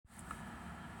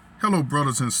Hello,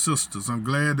 brothers and sisters. I'm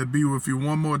glad to be with you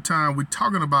one more time. We're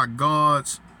talking about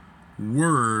God's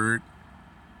word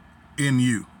in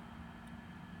you.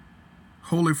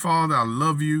 Holy Father, I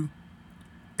love you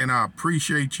and I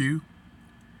appreciate you.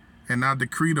 And I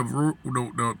decree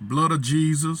the blood of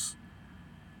Jesus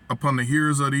upon the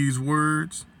hearers of these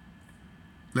words.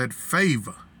 Let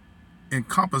favor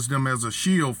encompass them as a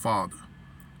shield, Father,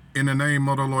 in the name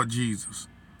of the Lord Jesus.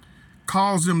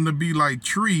 Cause them to be like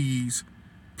trees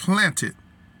planted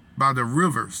by the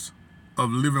rivers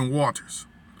of living waters.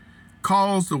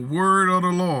 Cause the word of the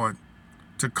Lord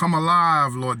to come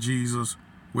alive, Lord Jesus,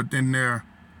 within their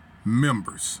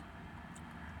members.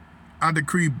 I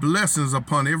decree blessings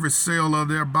upon every cell of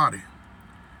their body.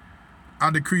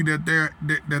 I decree that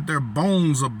their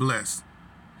bones are blessed,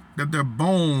 that their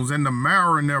bones and the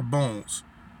marrow in their bones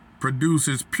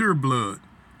produces pure blood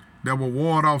that will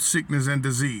ward off sickness and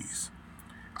disease.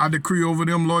 I decree over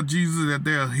them, Lord Jesus, that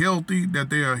they are healthy,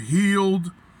 that they are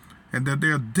healed, and that they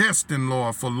are destined,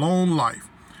 Lord, for long life.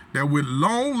 That with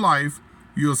long life,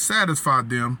 you'll satisfy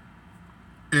them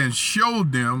and show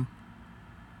them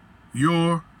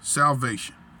your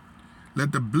salvation.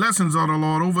 Let the blessings of the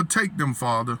Lord overtake them,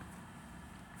 Father,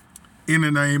 in the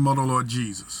name of the Lord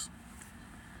Jesus.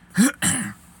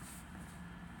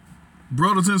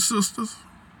 Brothers and sisters,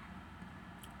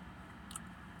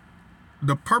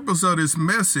 the purpose of this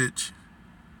message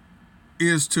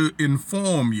is to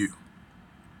inform you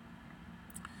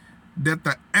that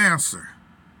the answer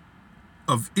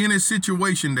of any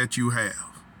situation that you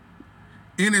have,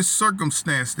 any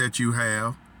circumstance that you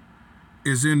have,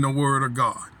 is in the Word of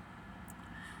God.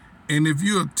 And if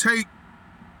you'll take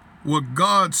what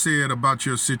God said about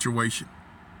your situation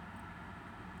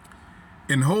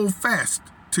and hold fast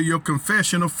to your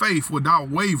confession of faith without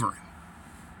wavering,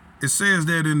 it says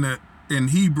that in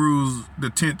Hebrews, the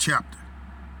 10th chapter.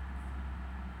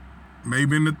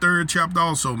 Maybe in the 3rd chapter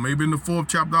also. Maybe in the 4th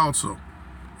chapter also.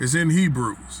 It's in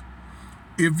Hebrews.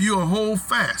 If you hold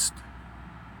fast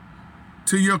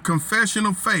to your confession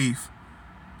of faith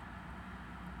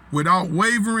without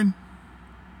wavering,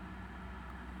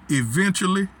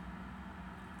 eventually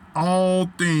all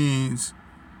things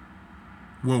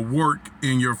will work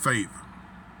in your favor.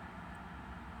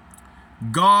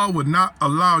 God would not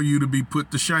allow you to be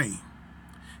put to shame.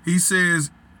 He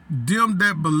says, them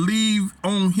that believe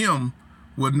on him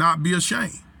will not be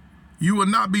ashamed. You will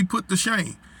not be put to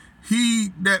shame. He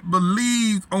that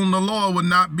believes on the Lord will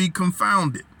not be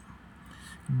confounded.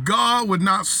 God would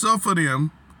not suffer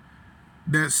them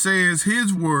that says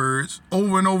his words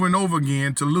over and over and over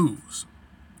again to lose.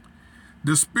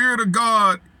 The Spirit of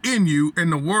God in you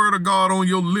and the word of God on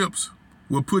your lips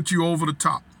will put you over the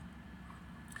top.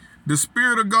 The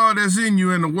Spirit of God that's in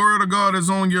you and the word of God that's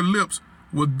on your lips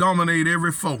will dominate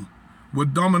every foe, will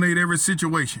dominate every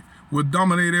situation, will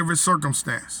dominate every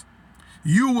circumstance.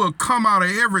 You will come out of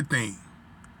everything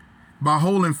by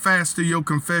holding fast to your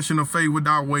confession of faith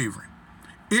without wavering.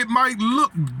 It might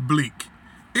look bleak.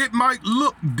 It might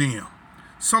look dim.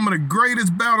 Some of the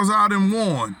greatest battles I done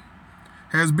won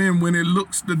has been when it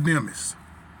looks the dimmest.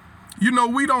 You know,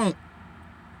 we don't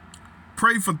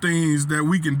pray for things that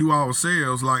we can do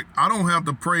ourselves. Like, I don't have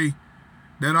to pray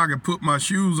that I can put my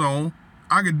shoes on.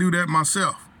 I can do that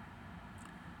myself.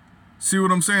 See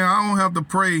what I'm saying? I don't have to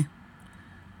pray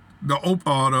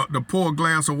the pour a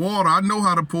glass of water. I know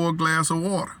how to pour a glass of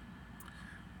water.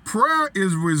 Prayer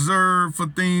is reserved for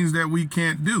things that we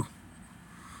can't do.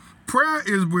 Prayer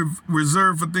is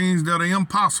reserved for things that are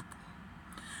impossible.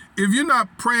 If you're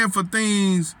not praying for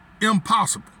things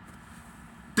impossible,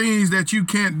 things that you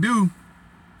can't do,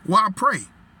 why pray?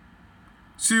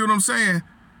 See what I'm saying?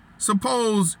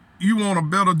 Suppose you want a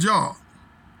better job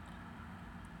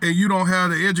and you don't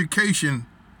have the education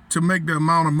to make the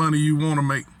amount of money you want to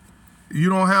make. You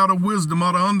don't have the wisdom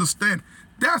or the understanding.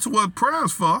 That's what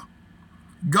prayer's for.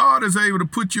 God is able to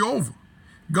put you over.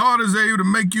 God is able to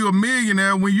make you a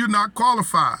millionaire when you're not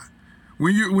qualified.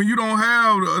 When you don't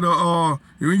have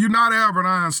when you're not Albert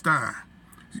Einstein.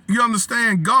 You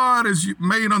understand? God has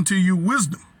made unto you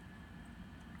wisdom.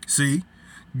 See,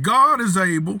 God is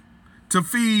able to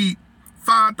feed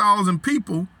 5,000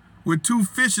 people with 2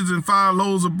 fishes and 5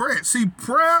 loaves of bread. See,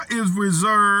 prayer is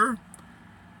reserved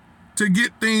to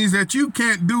get things that you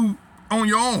can't do on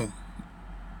your own.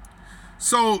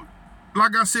 So,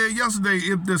 like I said yesterday,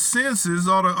 if the senses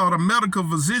or the medical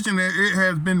physician, it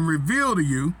has been revealed to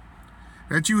you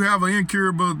that you have an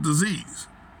incurable disease.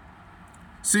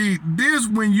 See, this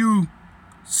when you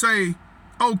say,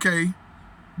 okay,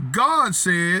 God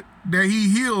said that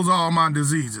he heals all my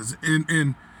diseases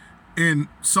in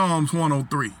Psalms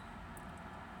 103.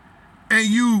 And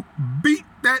you beat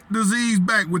that disease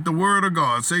back with the word of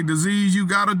God. Say, disease, you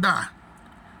gotta die.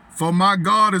 For my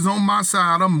God is on my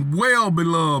side. I'm well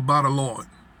beloved by the Lord.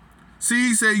 See,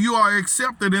 he said, you are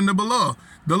accepted in the beloved.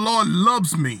 The Lord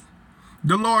loves me.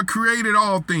 The Lord created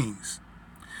all things.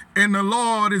 And the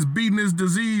Lord is beating this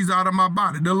disease out of my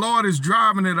body. The Lord is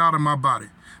driving it out of my body.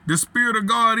 The Spirit of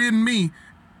God in me,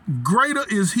 greater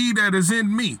is he that is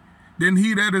in me than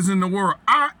he that is in the world.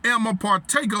 I am a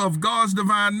partaker of God's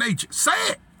divine nature. Say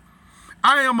it.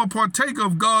 I am a partaker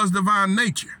of God's divine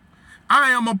nature.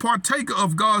 I am a partaker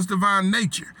of God's divine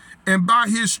nature. And by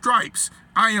his stripes,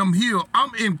 I am healed.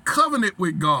 I'm in covenant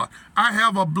with God. I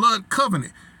have a blood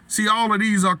covenant. See, all of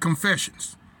these are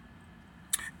confessions.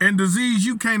 And disease,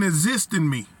 you can't exist in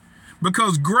me,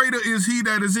 because greater is he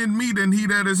that is in me than he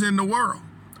that is in the world.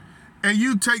 And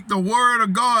you take the word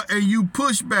of God and you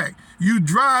push back, you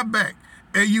drive back,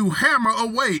 and you hammer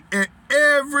away at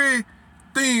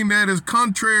everything that is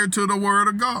contrary to the word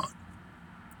of God.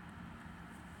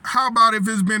 How about if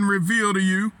it's been revealed to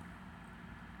you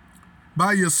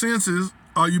by your senses,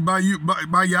 or by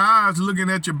your eyes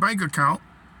looking at your bank account,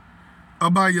 or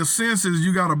by your senses,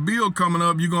 you got a bill coming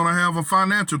up, you're going to have a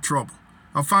financial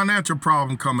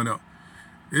problem coming up.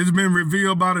 It's been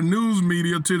revealed by the news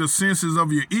media to the senses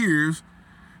of your ears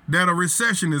that a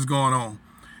recession is going on.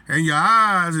 And your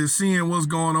eyes is seeing what's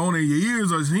going on, and your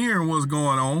ears are hearing what's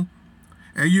going on.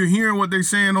 And you're hearing what they're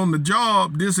saying on the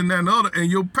job, this and that and other, and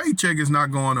your paycheck is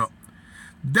not going up.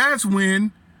 That's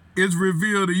when it's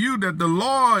revealed to you that the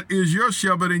Lord is your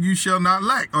shepherd and you shall not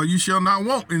lack, or you shall not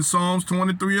want, in Psalms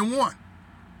 23:1.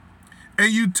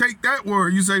 And you take that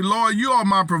word, you say, Lord, you are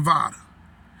my provider.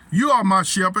 You are my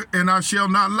shepherd, and I shall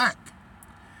not lack.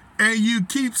 And you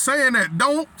keep saying that.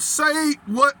 Don't say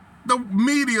what the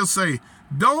media say.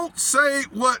 Don't say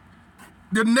what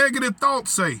the negative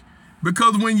thoughts say.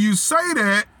 Because when you say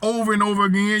that over and over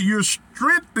again, you're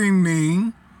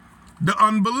strengthening the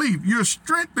unbelief. You're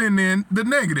strengthening the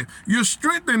negative. You're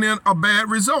strengthening a bad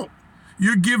result.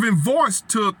 You're giving voice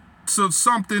to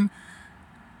something,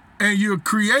 and you're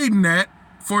creating that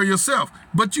for yourself.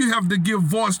 But you have to give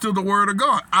voice to the word of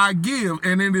God. I give,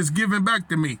 and it is given back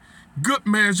to me. Good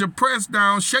measure, pressed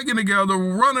down, shaken together,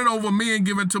 running over me, and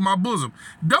given to my bosom.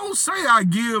 Don't say I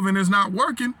give and it's not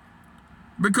working,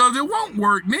 because it won't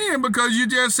work then, because you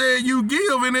just said you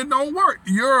give and it don't work.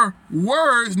 Your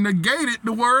words negated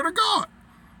the word of God.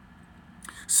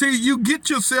 See, you get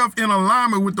yourself in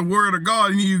alignment with the word of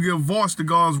God, and you give voice to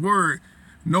God's word,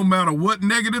 no matter what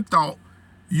negative thought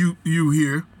you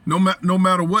hear, no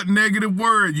matter what negative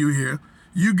word you hear.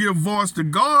 You give voice to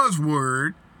God's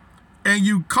word, and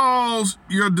you cause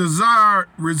your desired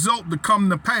result to come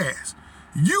to pass.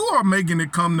 You are making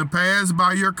it come to pass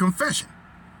by your confession.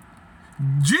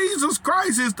 Jesus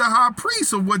Christ is the high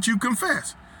priest of what you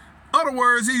confess. In other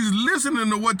words, he's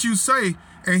listening to what you say,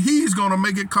 and he's going to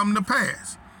make it come to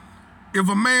pass. If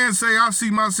a man say, I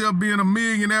see myself being a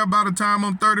millionaire by the time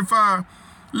I'm 35,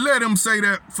 let him say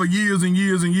that for years and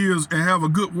years and years and have a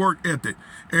good work ethic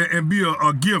and be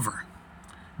a giver.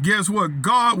 Guess what?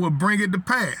 God will bring it to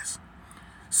pass.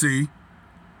 See,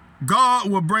 God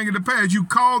will bring it to pass. You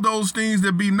call those things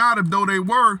that be not as though they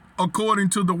were, according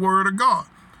to the word of God.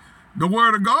 The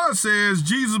word of God says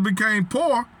Jesus became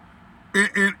poor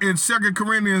in 2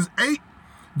 Corinthians 8.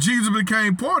 Jesus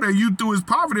became poor that you through his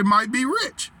poverty might be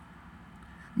rich.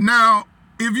 Now,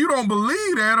 if you don't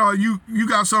believe that, or you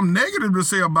got something negative to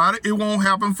say about it, it won't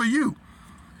happen for you.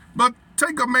 But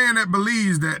take a man that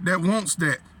believes that wants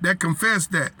that confess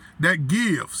that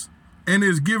gives, and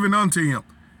is given unto him.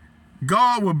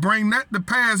 God will bring that to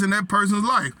pass in that person's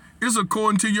life. It's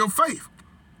according to your faith.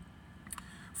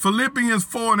 Philippians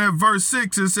 4 and at verse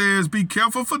 6, it says, be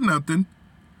careful for nothing,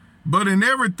 but in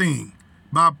everything,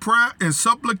 by prayer and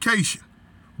supplication,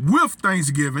 with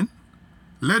thanksgiving,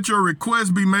 let your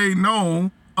requests be made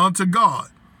known unto God.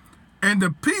 And the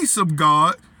peace of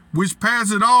God, which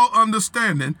passeth all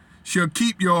understanding, shall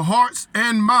keep your hearts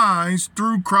and minds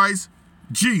through Christ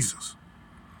Jesus.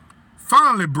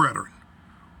 Finally, brethren,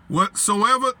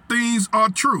 whatsoever things are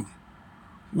true,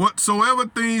 whatsoever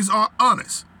things are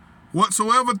honest,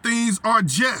 whatsoever things are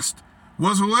just,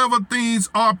 whatsoever things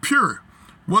are pure,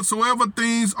 whatsoever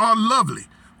things are lovely,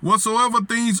 whatsoever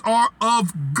things are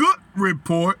of good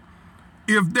report,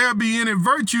 if there be any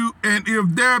virtue and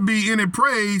if there be any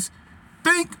praise,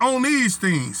 think on these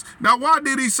things. Now, why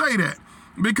did he say that?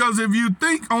 Because if you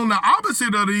think on the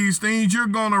opposite of these things, you're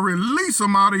going to release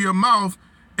them out of your mouth.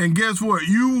 And guess what?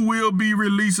 You will be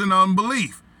releasing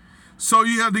unbelief. So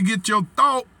you have to get your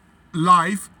thought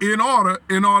life in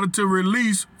order to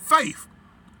release faith.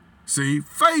 See,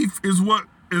 faith is what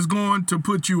is going to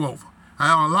put you over. I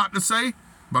have a lot to say,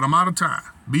 but I'm out of time.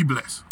 Be blessed.